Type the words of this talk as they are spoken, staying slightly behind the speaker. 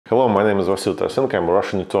Hello, my name is Eurasian, I'm a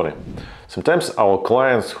Russian attorney. Sometimes our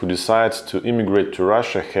clients who decide to immigrate to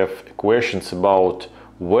Russia have questions about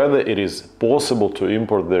whether it is possible to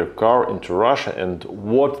import their car into Russia and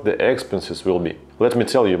what the expenses will be. Let me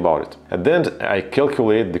tell you about it. At the end, I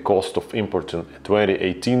calculate the cost of importing a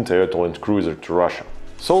 2018 Toyota Land Cruiser to Russia.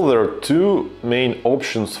 So there are two main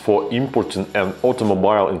options for importing an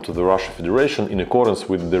automobile into the Russian Federation in accordance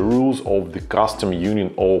with the rules of the Customs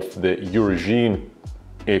Union of the Eurasian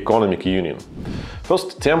Economic Union.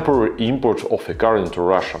 First, temporary import of a car into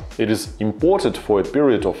Russia. It is imported for a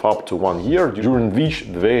period of up to 1 year, during which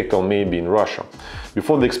the vehicle may be in Russia.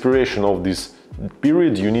 Before the expiration of this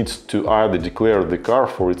period, you need to either declare the car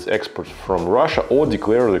for its export from Russia or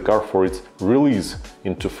declare the car for its release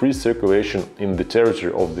into free circulation in the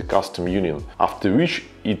territory of the Customs Union, after which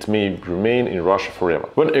it may remain in Russia forever.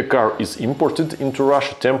 When a car is imported into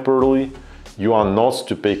Russia temporarily, you are not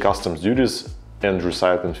to pay customs duties and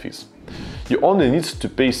recycling fees. You only need to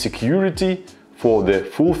pay security for the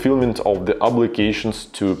fulfillment of the obligations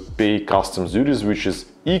to pay customs duties, which is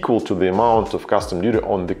equal to the amount of customs duty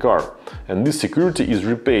on the car, and this security is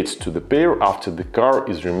repaid to the payer after the car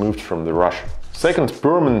is removed from the Russia. Second,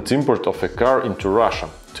 permanent import of a car into Russia.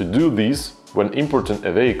 To do this, when importing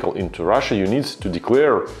a vehicle into Russia, you need to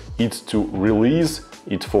declare it to release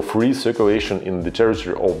it for free circulation in the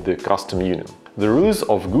territory of the Customs Union. The release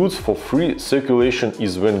of goods for free circulation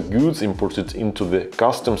is when goods imported into the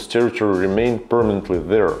customs territory remain permanently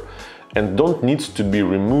there and don't need to be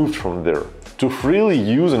removed from there. To freely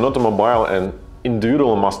use an automobile, an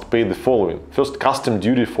individual must pay the following: first, customs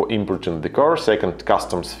duty for importing the car, second,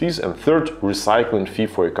 customs fees, and third, recycling fee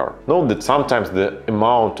for a car. Note that sometimes the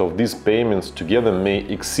amount of these payments together may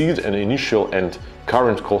exceed an initial and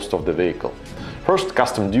current cost of the vehicle. First,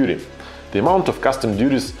 customs duty. The amount of customs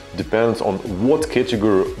duties depends on what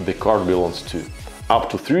category the car belongs to. Up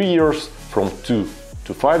to 3 years, from 2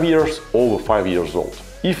 to 5 years, over 5 years old.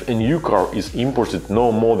 If a new car is imported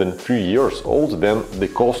no more than 3 years old, then the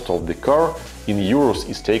cost of the car in euros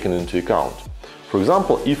is taken into account. For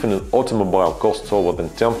example, if an automobile costs over than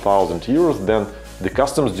 10,000 euros, then the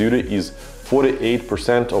customs duty is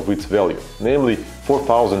 48% of its value, namely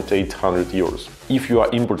 4,800 euros. If you are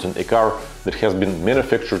importing a car that has been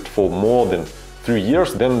manufactured for more than 3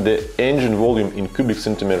 years, then the engine volume in cubic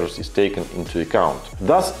centimeters is taken into account.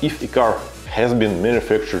 Thus, if a car has been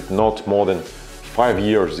manufactured not more than 5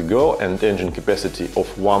 years ago and engine capacity of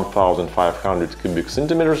 1,500 cubic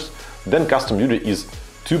centimeters, then customs duty is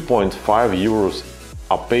 2.5 euros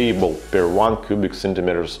are payable per 1 cubic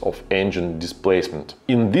centimeters of engine displacement.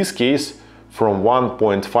 In this case, from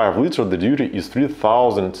 1.5 liter, the duty is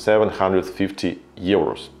 3,750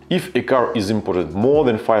 euros. If a car is imported more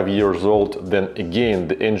than 5 years old, then again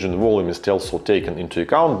the engine volume is also taken into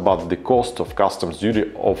account, but the cost of customs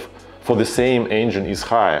duty for the same engine is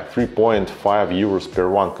higher. 3.5 euros per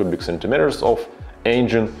 1 cubic centimeters of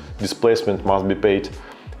engine displacement must be paid.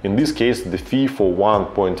 In this case, the fee for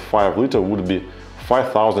 1.5 liter would be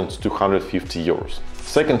 5,250 euros.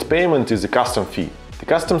 Second payment is the customs fee. The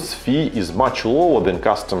customs fee is much lower than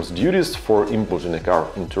customs duties for importing a car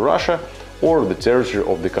into Russia or the territory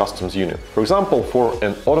of the Customs Union. For example, for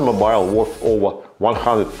an automobile worth over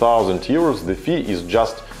 100,000 euros, the fee is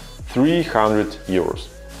just 300 euros.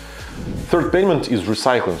 Third payment is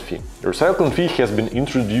recycling fee. The recycling fee has been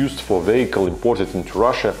introduced for vehicle imported into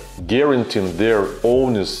Russia, guaranteeing their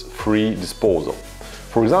owner's free disposal.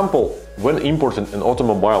 For example, when importing an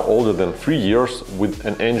automobile older than 3 years with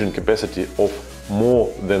an engine capacity of more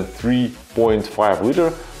than 3.5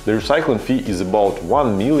 liter, the recycling fee is about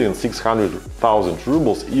 1,600,000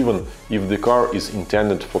 rubles, even if the car is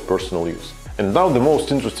intended for personal use. And now the most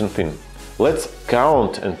interesting thing. Let's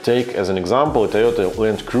count and take as an example a Toyota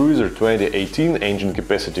Land Cruiser 2018, engine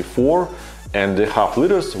capacity 4.5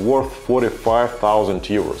 liters, worth 45,000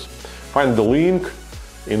 euros. Find the link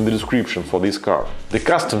in the description for this car. The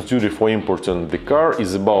customs duty for importing the car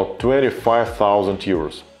is about 25,000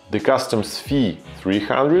 euros. The customs fee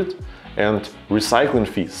 300 and recycling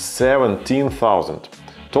fee 17,000.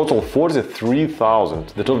 Total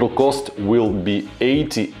 43,000. The total cost will be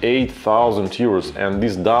 88,000 euros, and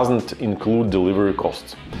this doesn't include delivery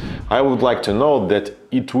costs. I would like to note that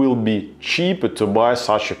it will be cheaper to buy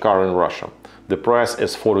such a car in Russia. The price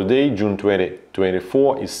as for today, June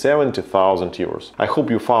 2024, is 70,000 euros. I hope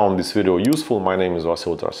you found this video useful. My name is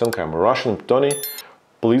Eurasian, I'm a Russian attorney.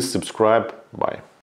 Please subscribe. Bye.